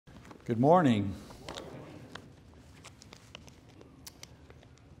Good morning.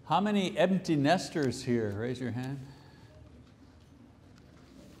 How many empty nesters here? Raise your hand.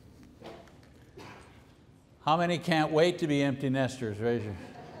 How many can't wait to be empty nesters? Raise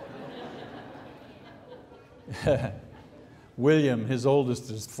your William, his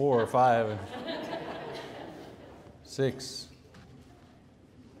oldest is 4 or 5. 6.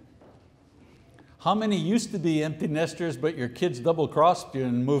 How many used to be empty nesters but your kids double-crossed you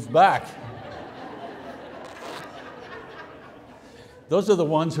and moved back? Those are the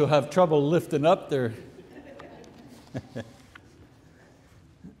ones who have trouble lifting up their...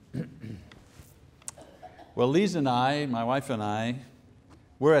 Well, Lisa and I, my wife and I,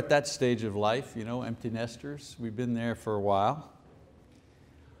 we're at that stage of life, empty nesters. We've been there for a while.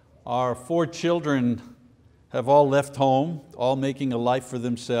 Our 4 children have all left home, all making a life for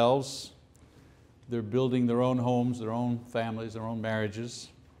themselves. They're building their own homes, their own families, their own marriages.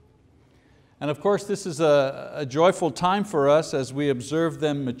 And of course, this is a joyful time for us as we observe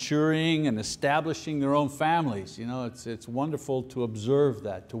them maturing and establishing their own families. It's wonderful to observe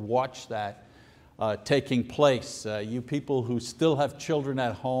that, to watch that taking place. You people who still have children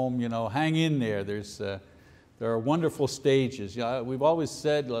at home, hang in there. There are wonderful stages. We've always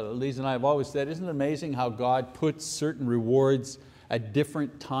said, Lisa and I have always said, isn't it amazing how God puts certain rewards at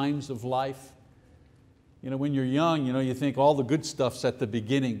different times of life? When you're young, you think all the good stuff's at the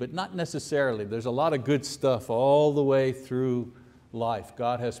beginning, but not necessarily. There's a lot of good stuff all the way through life.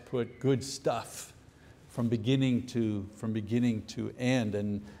 God has put good stuff from beginning to end.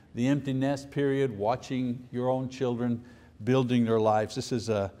 And the empty nest period, watching your own children building their lives, this is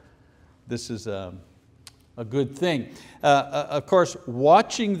a good thing. Of course,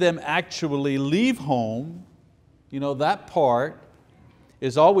 watching them actually leave home, that part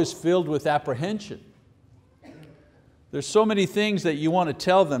is always filled with apprehension. There's so many things that you want to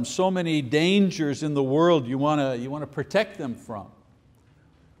tell them, so many dangers in the world you want to protect them from.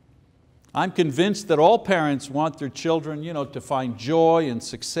 I'm convinced that all parents want their children to find joy and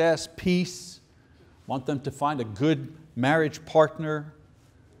success, peace, want them to find a good marriage partner,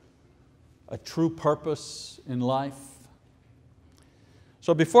 a true purpose in life.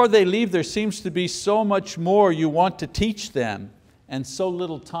 So before they leave, there seems to be so much more you want to teach them and so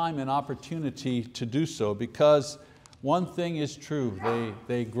little time and opportunity to do so, because one thing is true,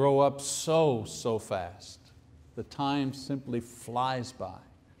 they grow up so fast. The time simply flies by.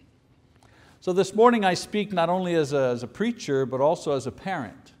 So this morning I speak not only as a preacher, but also as a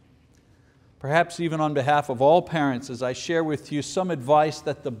parent. Perhaps even on behalf of all parents, as I share with you some advice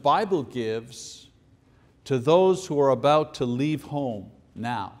that the Bible gives to those who are about to leave home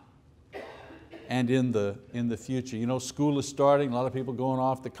now and in the future. School is starting, a lot of people going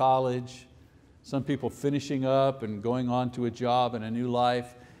off to college. Some people finishing up and going on to a job and a new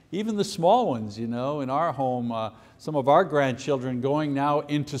life. Even the small ones, in our home, some of our grandchildren going now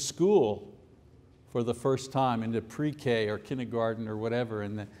into school for the first time, into pre-K or kindergarten or whatever.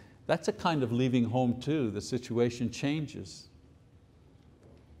 And that's a kind of leaving home too. The situation changes.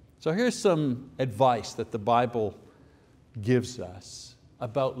 So here's some advice that the Bible gives us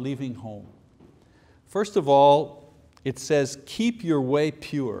about leaving home. First of all, it says, keep your way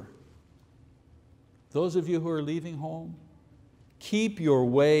pure. Those of you who are leaving home, keep your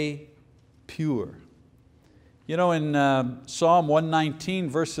way pure. In Psalm 119,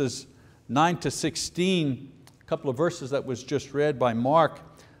 verses 9 to 16, a couple of verses that was just read by Mark,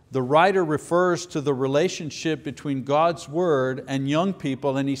 the writer refers to the relationship between God's word and young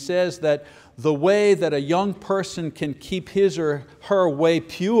people, and he says that the way that a young person can keep his or her way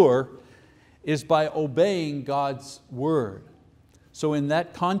pure is by obeying God's word. So in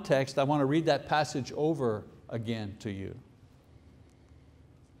that context, I want to read that passage over again to you.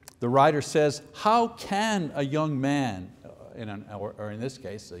 The writer says, how can a young man, or in this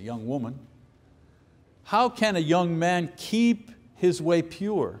case, a young woman, how can a young man keep his way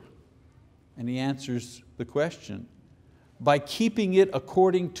pure? And he answers the question, by keeping it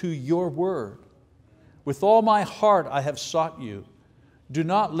according to your word. With all my heart I have sought you. Do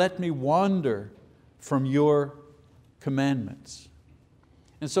not let me wander from your commandments.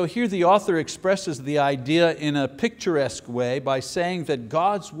 And so here the author expresses the idea in a picturesque way by saying that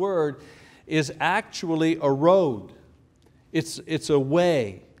God's word is actually a road. It's a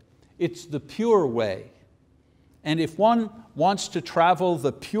way. It's the pure way. And if one wants to travel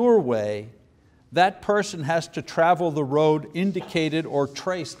the pure way, that person has to travel the road indicated or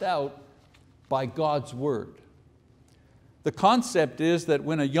traced out by God's word. The concept is that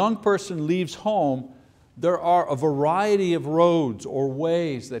when a young person leaves home, there are a variety of roads or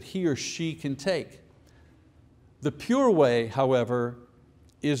ways that he or she can take. The pure way, however,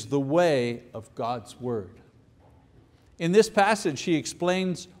 is the way of God's word. In this passage, he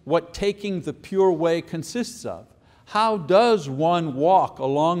explains what taking the pure way consists of. How does one walk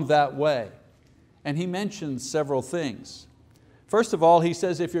along that way? And he mentions several things. First of all, he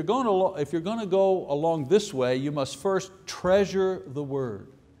says, if you're going to go along this way, you must first treasure the word.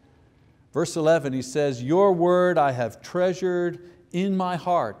 Verse 11, he says, your word I have treasured in my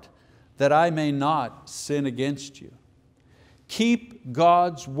heart, that I may not sin against you. Keep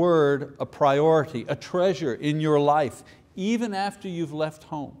God's word a priority, a treasure in your life, even after you've left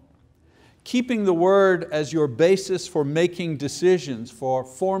home. Keeping the word as your basis for making decisions, for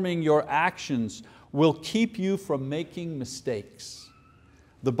forming your actions, will keep you from making mistakes.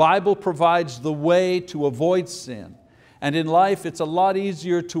 The Bible provides the way to avoid sin. And in life, it's a lot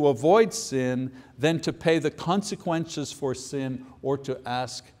easier to avoid sin than to pay the consequences for sin or to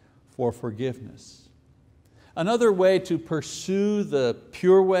ask for forgiveness. Another way to pursue the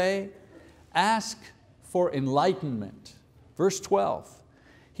pure way, ask for enlightenment. Verse 12,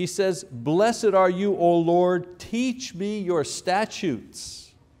 he says, blessed are you, O Lord, teach me your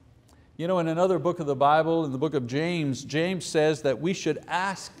statutes. You know, in another book of the Bible, in the book of James, James says that we should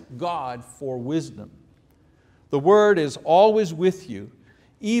ask God for wisdom. The word is always with you,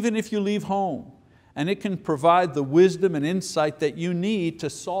 even if you leave home, and it can provide the wisdom and insight that you need to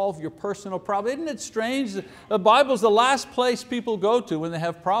solve your personal problem. Isn't it strange? The Bible's the last place people go to when they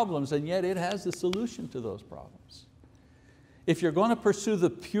have problems, and yet it has the solution to those problems. If you're going to pursue the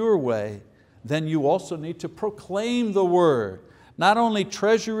pure way, then you also need to proclaim the word. Not only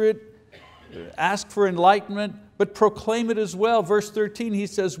treasure it, ask for enlightenment, but proclaim it as well. Verse 13, he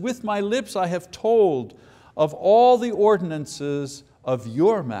says, with my lips I have told of all the ordinances of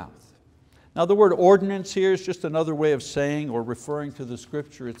your mouth. Now the word ordinance here is just another way of saying or referring to the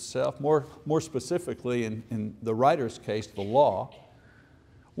scripture itself, more specifically in the writer's case, the law.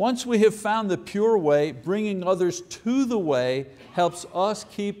 Once we have found the pure way, bringing others to the way helps us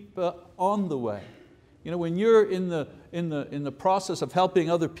keep on the way. You know, when you're in the process of helping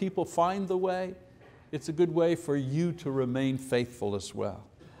other people find the way, it's a good way for you to remain faithful as well.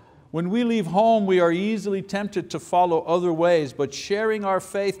 When we leave home, we are easily tempted to follow other ways, but sharing our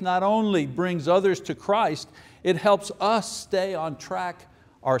faith not only brings others to Christ, it helps us stay on track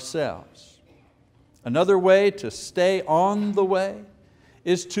ourselves. Another way to stay on the way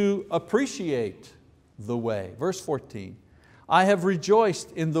is to appreciate the way. Verse 14, I have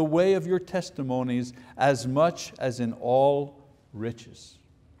rejoiced in the way of your testimonies as much as in all riches.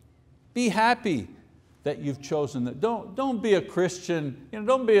 Be happy that you've chosen that. Don't be a Christian,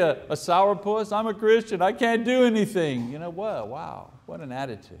 don't be a sourpuss. I'm a Christian, I can't do anything. Well, wow, what an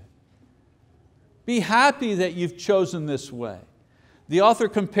attitude. Be happy that you've chosen this way. The author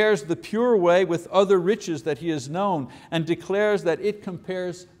compares the pure way with other riches that he has known and declares that it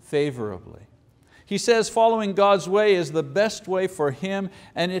compares favorably. He says following God's way is the best way for him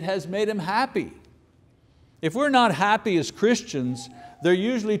and it has made him happy. If we're not happy as Christians, there are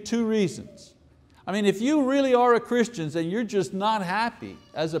usually two reasons. If you really are a Christian and you're just not happy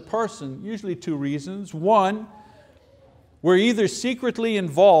as a person, usually two reasons. One, we're either secretly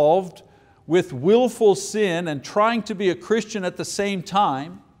involved with willful sin and trying to be a Christian at the same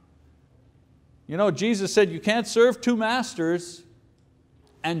time. Jesus said you can't serve two masters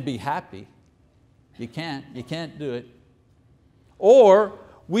and be happy. You can't do it. Or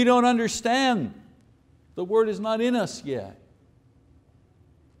we don't understand. The word is not in us yet.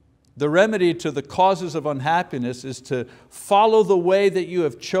 The remedy to the causes of unhappiness is to follow the way that you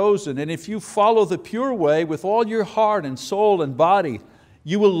have chosen. And if you follow the pure way with all your heart and soul and body,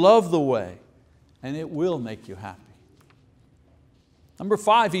 you will love the way and it will make you happy. Number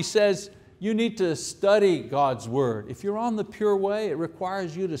 5, he says, you need to study God's word. If you're on the pure way, it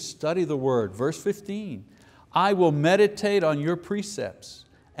requires you to study the word. Verse 15, I will meditate on your precepts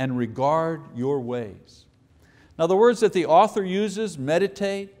and regard your ways. Now the words that the author uses,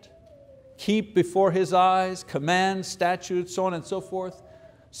 meditate, keep before his eyes, command, statutes, so on and so forth,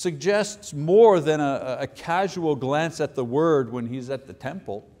 suggests more than a casual glance at the word when he's at the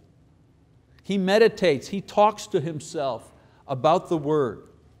temple. He meditates, he talks to himself about the word.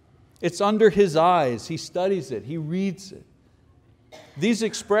 It's under his eyes, he studies it, he reads it. These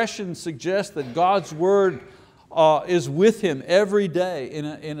expressions suggest that God's word is with him every day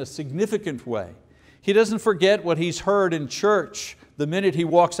in a significant way. He doesn't forget what he's heard in church the minute he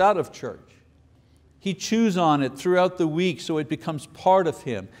walks out of church. He chews on it throughout the week so it becomes part of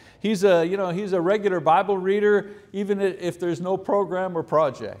him. He's a regular Bible reader even if there's no program or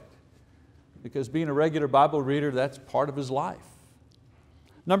project. Because being a regular Bible reader, that's part of his life.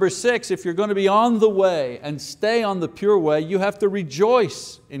 Number 6, if you're going to be on the way and stay on the pure way, you have to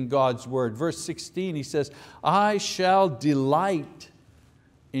rejoice in God's word. Verse 16, he says, I shall delight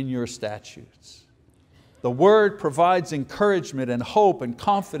in your statutes. The word provides encouragement and hope and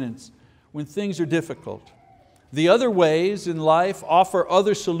confidence when things are difficult. The other ways in life offer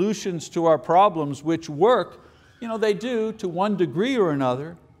other solutions to our problems which work, they do to one degree or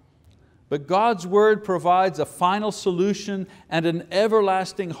another. But God's word provides a final solution and an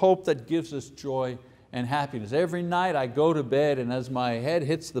everlasting hope that gives us joy and happiness. Every night I go to bed, and as my head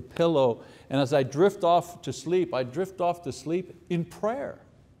hits the pillow and as I drift off to sleep, I drift off to sleep in prayer.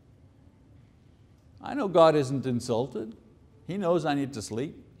 I know God isn't insulted. He knows I need to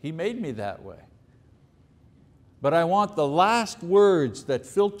sleep. He made me that way. But I want the last words that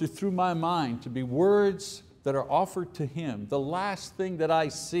filter through my mind to be words that are offered to Him. The last thing that I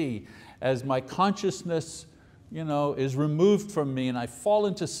see as my consciousness is removed from me and I fall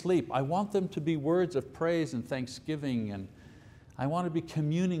into sleep, I want them to be words of praise and thanksgiving, and I want to be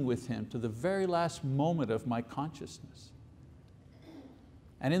communing with Him to the very last moment of my consciousness.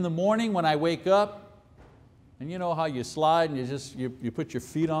 And in the morning when I wake up, and you know how you slide and you put your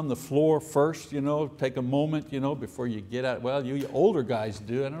feet on the floor first, take a moment before you get out. Well, you older guys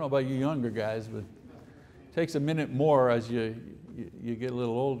do. I don't know about you younger guys, but it takes a minute more as you get a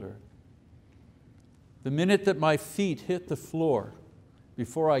little older. The minute that my feet hit the floor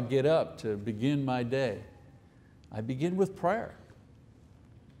before I get up to begin my day, I begin with prayer.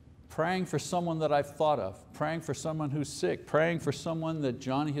 Praying for someone that I've thought of, praying for someone who's sick, praying for someone that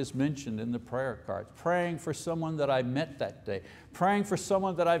Johnny has mentioned in the prayer cards, praying for someone that I met that day, praying for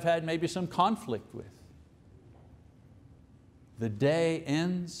someone that I've had maybe some conflict with. The day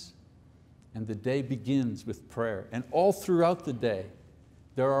ends and the day begins with prayer. And all throughout the day,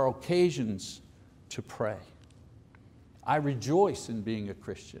 there are occasions to pray. I rejoice in being a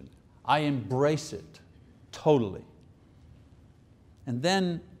Christian. I embrace it totally. And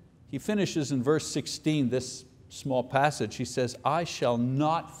then he finishes in verse 16, this small passage. He says, I shall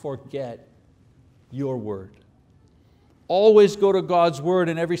not forget your word. Always go to God's word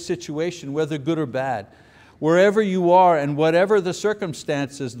in every situation, whether good or bad. Wherever you are and whatever the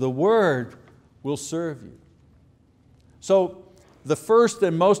circumstances, the word will serve you. So the first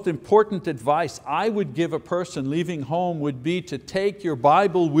and most important advice I would give a person leaving home would be to take your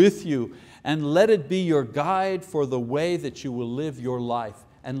Bible with you and let it be your guide for the way that you will live your life.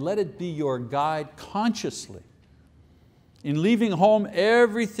 And let it be your guide consciously. In leaving home,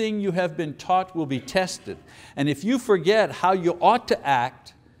 everything you have been taught will be tested. And if you forget how you ought to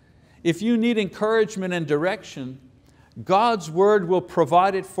act, if you need encouragement and direction, God's word will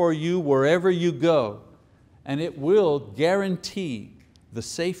provide it for you wherever you go, and it will guarantee the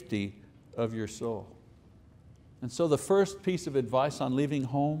safety of your soul. And so the first piece of advice on leaving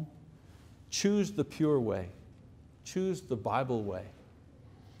home, choose the pure way. Choose the Bible way.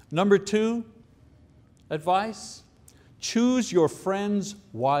 Number 2, advice, choose your friends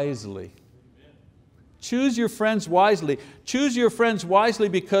wisely. Choose your friends wisely. Choose your friends wisely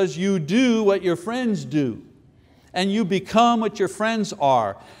because you do what your friends do, and you become what your friends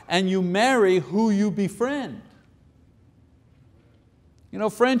are, and you marry who you befriend.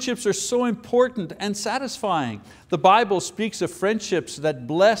 Friendships are so important and satisfying. The Bible speaks of friendships that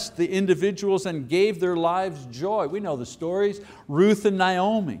blessed the individuals and gave their lives joy. We know the stories, Ruth and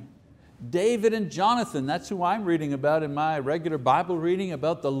Naomi, David and Jonathan. That's who I'm reading about in my regular Bible reading,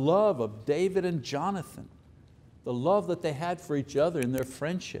 about the love of David and Jonathan, the love that they had for each other in their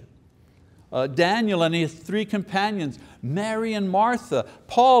friendship. Daniel and his 3 companions, Mary and Martha,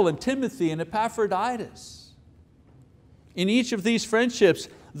 Paul and Timothy and Epaphroditus. In each of these friendships,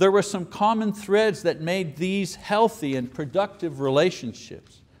 there were some common threads that made these healthy and productive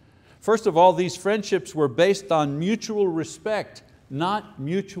relationships. First of all, these friendships were based on mutual respect, not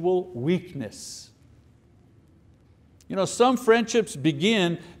mutual weakness. Some friendships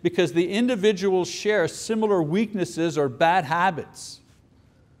begin because the individuals share similar weaknesses or bad habits.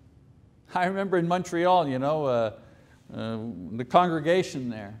 I remember in Montreal, the congregation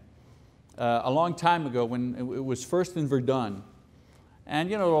there, a long time ago when it was first in Verdun.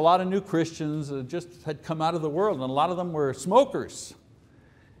 And a lot of new Christians just had come out of the world, and a lot of them were smokers.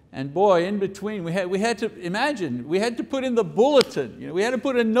 And boy, in between, we had to put in the bulletin, we had to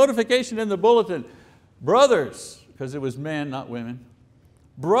put a notification in the bulletin, brothers, because it was men, not women,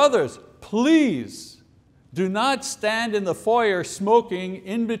 brothers, please do not stand in the foyer smoking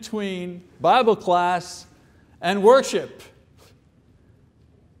in between Bible class and worship.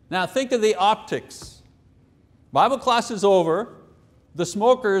 Now think of the optics. Bible class is over, the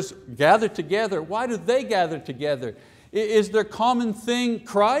smokers gather together. Why do they gather together? Is their common thing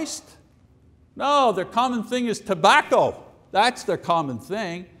Christ? No, their common thing is tobacco. That's their common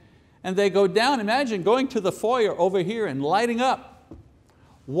thing. And they go down, imagine going to the foyer over here and lighting up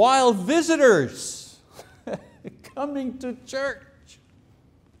while visitors coming to church.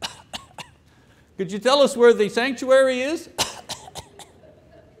 Could you tell us where the sanctuary is?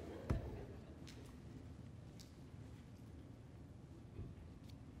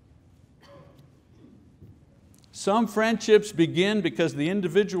 Some friendships begin because the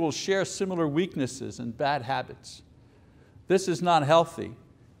individuals share similar weaknesses and bad habits. This is not healthy.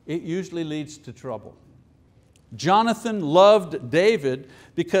 It usually leads to trouble. Jonathan loved David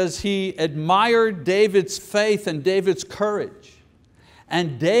because he admired David's faith and David's courage.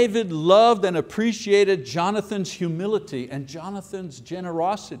 And David loved and appreciated Jonathan's humility and Jonathan's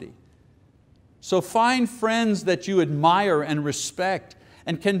generosity. So find friends that you admire and respect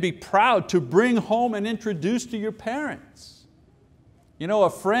and can be proud to bring home and introduce to your parents. You know,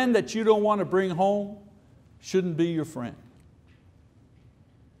 a friend that you don't want to bring home shouldn't be your friend.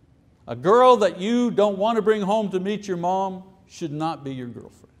 A girl that you don't want to bring home to meet your mom should not be your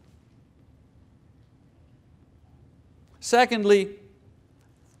girlfriend. Secondly,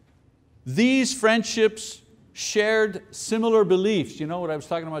 these friendships shared similar beliefs. You know what I was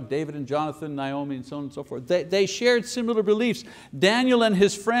talking about, David and Jonathan, Naomi, and so on and so forth. They shared similar beliefs. Daniel and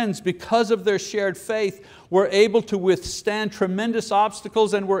his friends, because of their shared faith, were able to withstand tremendous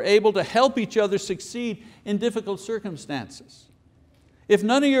obstacles and were able to help each other succeed in difficult circumstances. If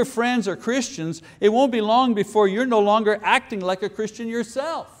none of your friends are Christians, it won't be long before you're no longer acting like a Christian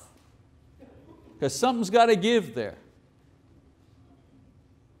yourself, because something's got to give there.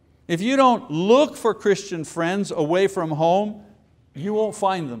 If you don't look for Christian friends away from home, you won't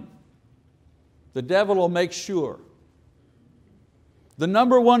find them. The devil will make sure. The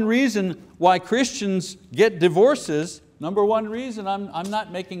number one reason why Christians get divorces, number one reason, I'm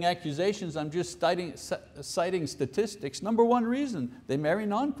not making accusations, I'm just citing statistics. Number one reason, they marry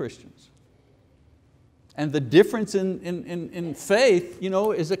non-Christians. And the difference in faith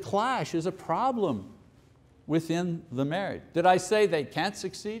is a clash, is a problem within the marriage. Did I say they can't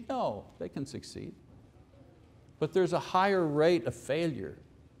succeed? No, they can succeed. But there's a higher rate of failure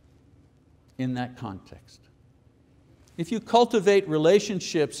in that context. If you cultivate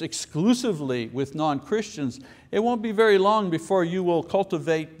relationships exclusively with non-Christians, it won't be very long before you will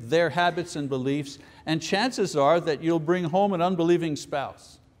cultivate their habits and beliefs, and chances are that you'll bring home an unbelieving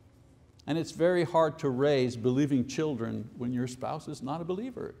spouse. And it's very hard to raise believing children when your spouse is not a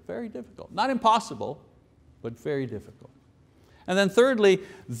believer. Very difficult. Not impossible, but very difficult. And then thirdly,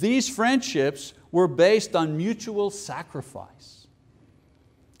 these friendships were based on mutual sacrifice.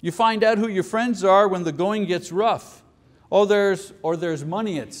 You find out who your friends are when the going gets rough, or there's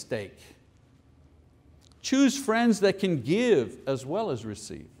money at stake. Choose friends that can give as well as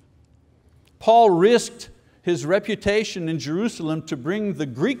receive. Paul risked his reputation in Jerusalem to bring the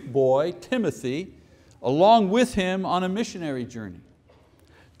Greek boy, Timothy, along with him on a missionary journey.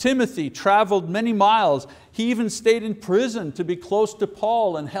 Timothy traveled many miles. He even stayed in prison to be close to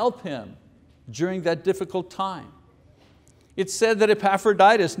Paul and help him during that difficult time. It's said that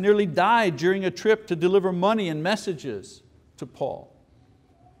Epaphroditus nearly died during a trip to deliver money and messages to Paul.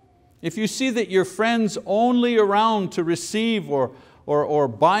 If you see that your friend's only around to receive or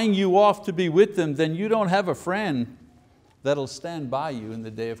buying you off to be with them, then you don't have a friend that'll stand by you in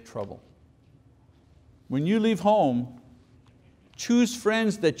the day of trouble. When you leave home, choose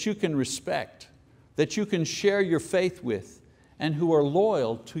friends that you can respect, that you can share your faith with, and who are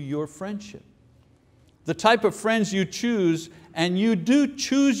loyal to your friendship. The type of friends you choose, and you do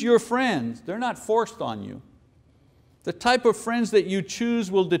choose your friends, they're not forced on you. The type of friends that you choose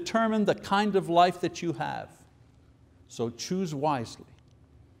will determine the kind of life that you have. So choose wisely.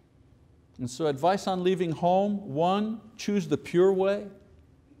 And so advice on leaving home: 1, choose the pure way.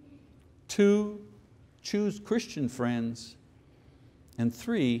 2, choose Christian friends. And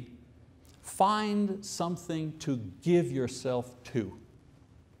 3, find something to give yourself to.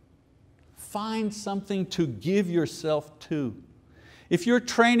 Find something to give yourself to. If your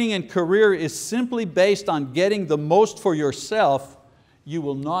training and career is simply based on getting the most for yourself, you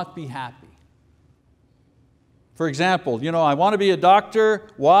will not be happy. For example, I want to be a doctor.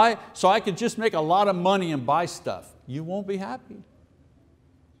 Why? So I could just make a lot of money and buy stuff. You won't be happy.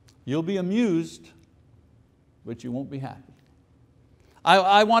 You'll be amused, but you won't be happy.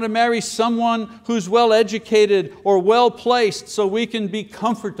 I want to marry someone who's well educated or well placed so we can be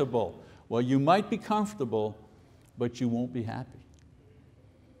comfortable. Well, you might be comfortable, but you won't be happy.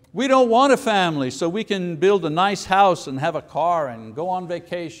 We don't want a family so we can build a nice house and have a car and go on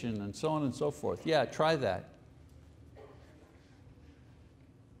vacation and so on and so forth. Yeah, try that.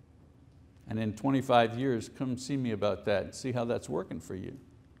 And in 25 years, come see me about that and see how that's working for you.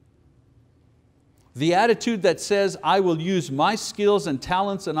 The attitude that says, I will use my skills and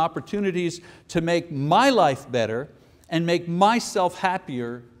talents and opportunities to make my life better and make myself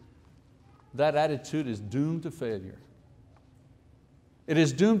happier, that attitude is doomed to failure. It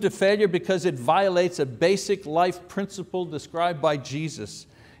is doomed to failure because it violates a basic life principle described by Jesus.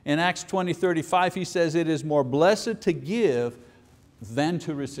 In Acts 20:35, He says, it is more blessed to give than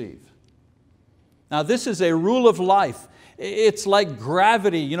to receive. Now this is a rule of life. It's like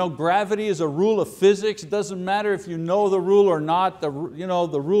gravity. Gravity is a rule of physics. It doesn't matter if you know the rule or not. The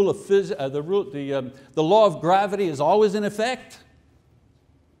law of gravity is always in effect.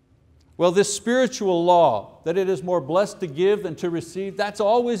 Well, this spiritual law, that it is more blessed to give than to receive, that's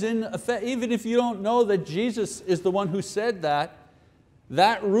always in effect. Even if you don't know that Jesus is the one who said that,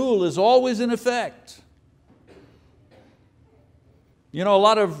 that rule is always in effect. A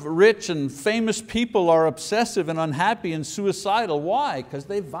lot of rich and famous people are obsessive and unhappy and suicidal. Why? Because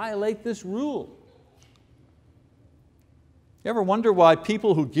they violate this rule. You ever wonder why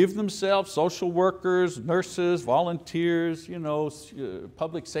people who give themselves, social workers, nurses, volunteers,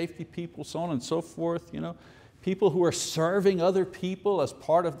 public safety people, so on and so forth, people who are serving other people as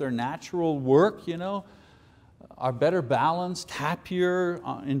part of their natural work, are better balanced, happier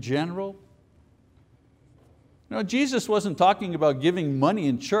in general? Jesus wasn't talking about giving money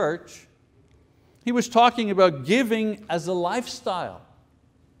in church. He was talking about giving as a lifestyle.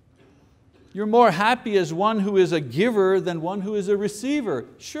 You're more happy as one who is a giver than one who is a receiver.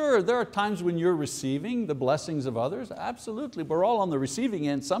 Sure, there are times when you're receiving the blessings of others. Absolutely, we're all on the receiving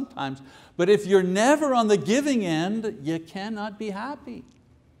end sometimes. But if you're never on the giving end, you cannot be happy.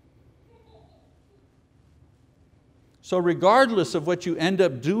 So regardless of what you end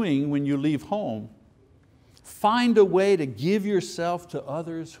up doing when you leave home, find a way to give yourself to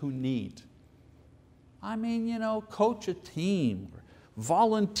others who need. Coach a team,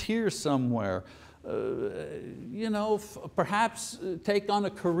 volunteer somewhere, perhaps take on a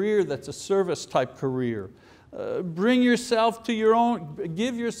career that's a service type career. Give yourself to your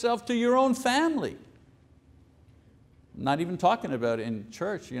own family. I'm not even talking about in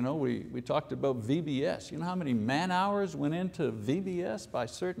church. We talked about VBS. You know how many man hours went into VBS by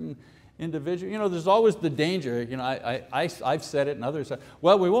certain individuals? There's always the danger. I've said it and others said,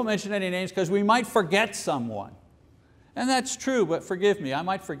 well, we won't mention any names because we might forget someone. And that's true, but forgive me, I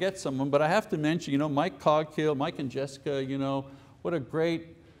might forget someone, but I have to mention, Mike Coghill, Mike and Jessica, what a great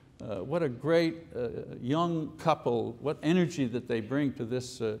young couple, what energy that they bring to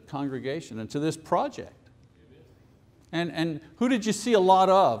this congregation and to this project. And who did you see a lot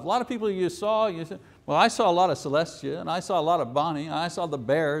of? A lot of people you said, well, I saw a lot of Celestia, and I saw a lot of Bonnie, and I saw the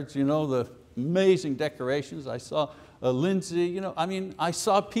Bairds, the amazing decorations. I saw Lindsay, I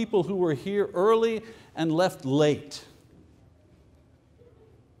saw people who were here early and left late.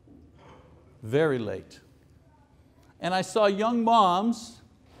 Very late. And I saw young moms,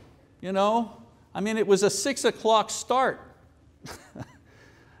 it was a 6 o'clock start.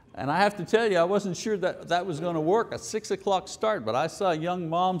 And I have to tell you, I wasn't sure that was going to work, a 6 o'clock start, but I saw young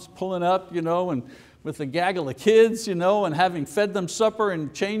moms pulling up, and with a gaggle of kids, and having fed them supper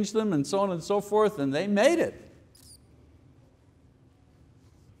and changed them and so on and so forth, and they made it.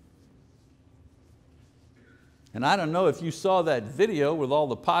 And I don't know if you saw that video with all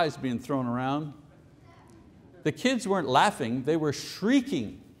the pies being thrown around. The kids weren't laughing, they were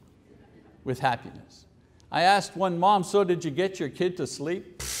shrieking with happiness. I asked one mom, so did you get your kid to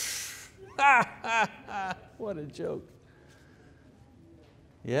sleep? What a joke.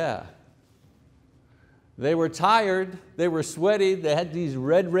 Yeah. They were tired, they were sweaty, they had these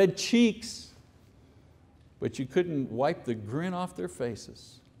red cheeks, but you couldn't wipe the grin off their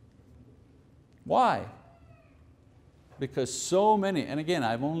faces. Why? Because so many, and again,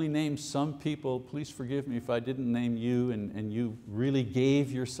 I've only named some people, please forgive me if I didn't name you and you really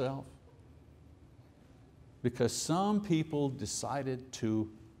gave yourself. Because some people decided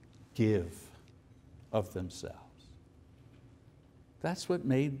to give of themselves. That's what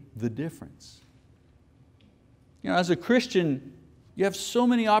made the difference. As a Christian, you have so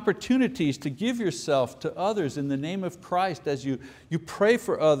many opportunities to give yourself to others in the name of Christ as you pray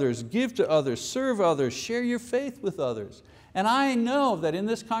for others, give to others, serve others, share your faith with others. And I know that in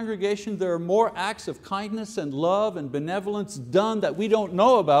this congregation there are more acts of kindness and love and benevolence done that we don't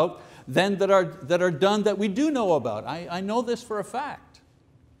know about than that are done that we do know about. I know this for a fact.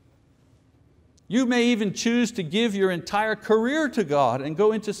 You may even choose to give your entire career to God and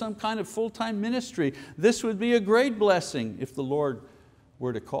go into some kind of full-time ministry. This would be a great blessing if the Lord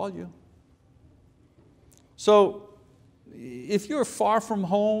were to call you. So if you're far from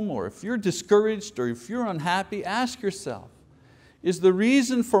home, or if you're discouraged, or if you're unhappy, ask yourself, is the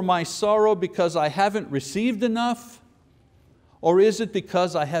reason for my sorrow because I haven't received enough? Or is it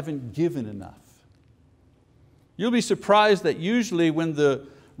because I haven't given enough? You'll be surprised that usually when the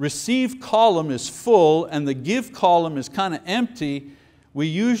receive column is full and the give column is kind of empty, we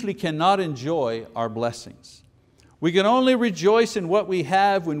usually cannot enjoy our blessings. We can only rejoice in what we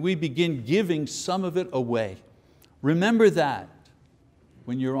have when we begin giving some of it away. Remember that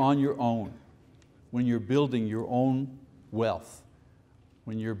when you're on your own, when you're building your own wealth,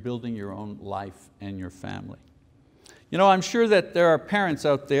 when you're building your own life and your family. You know, I'm sure that there are parents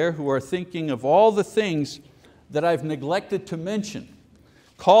out there who are thinking of all the things that I've neglected to mention.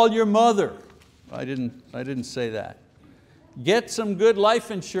 Call your mother. I didn't say that. Get some good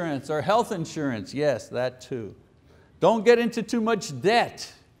life insurance or health insurance. Yes, that too. Don't get into too much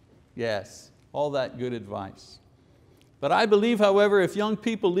debt. Yes, all that good advice. But I believe, however, if young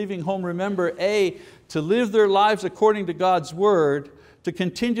people leaving home remember, A, to live their lives according to God's word, to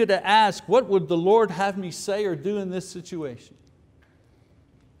continue to ask, what would the Lord have me say or do in this situation?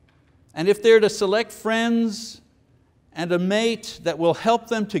 And if they're to select friends and a mate that will help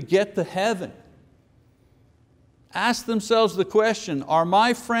them to get to heaven, ask themselves the question, are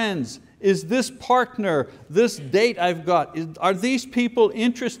my friends, is this partner, this date I've got, are these people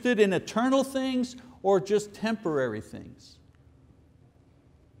interested in eternal things or just temporary things?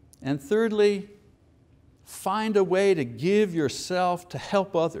 And thirdly, find a way to give yourself to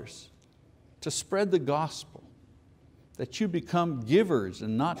help others, to spread the gospel, that you become givers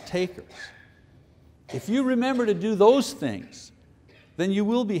and not takers. If you remember to do those things, then you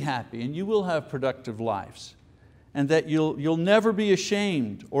will be happy and you will have productive lives, and that you'll never be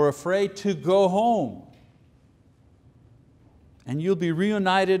ashamed or afraid to go home. And you'll be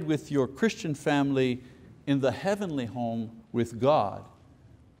reunited with your Christian family in the heavenly home with God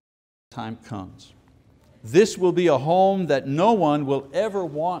when time comes. This will be a home that no one will ever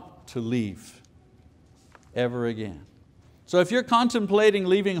want to leave, ever again. So if you're contemplating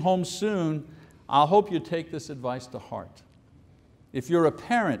leaving home soon, I hope you take this advice to heart. If you're a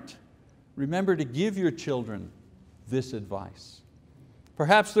parent, remember to give your children this advice.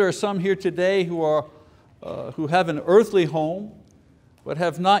 Perhaps there are some here today who have an earthly home, but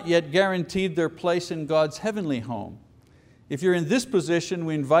have not yet guaranteed their place in God's heavenly home. If you're in this position,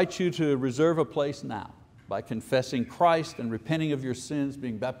 we invite you to reserve a place now by confessing Christ and repenting of your sins,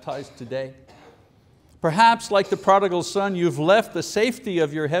 being baptized today. Perhaps, like the prodigal son, you've left the safety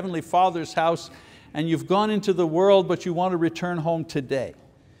of your heavenly Father's house and you've gone into the world, but you want to return home today.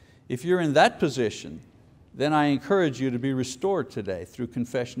 If you're in that position, then I encourage you to be restored today through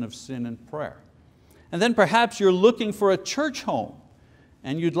confession of sin and prayer. And then perhaps you're looking for a church home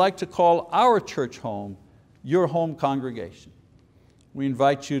and you'd like to call our church home your home congregation. We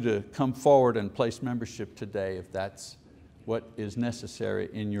invite you to come forward and place membership today if that's what is necessary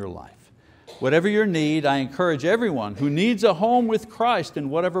in your life. Whatever your need, I encourage everyone who needs a home with Christ in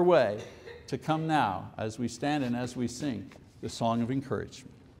whatever way to come now as we stand and as we sing the song of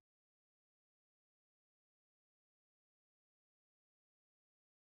encouragement.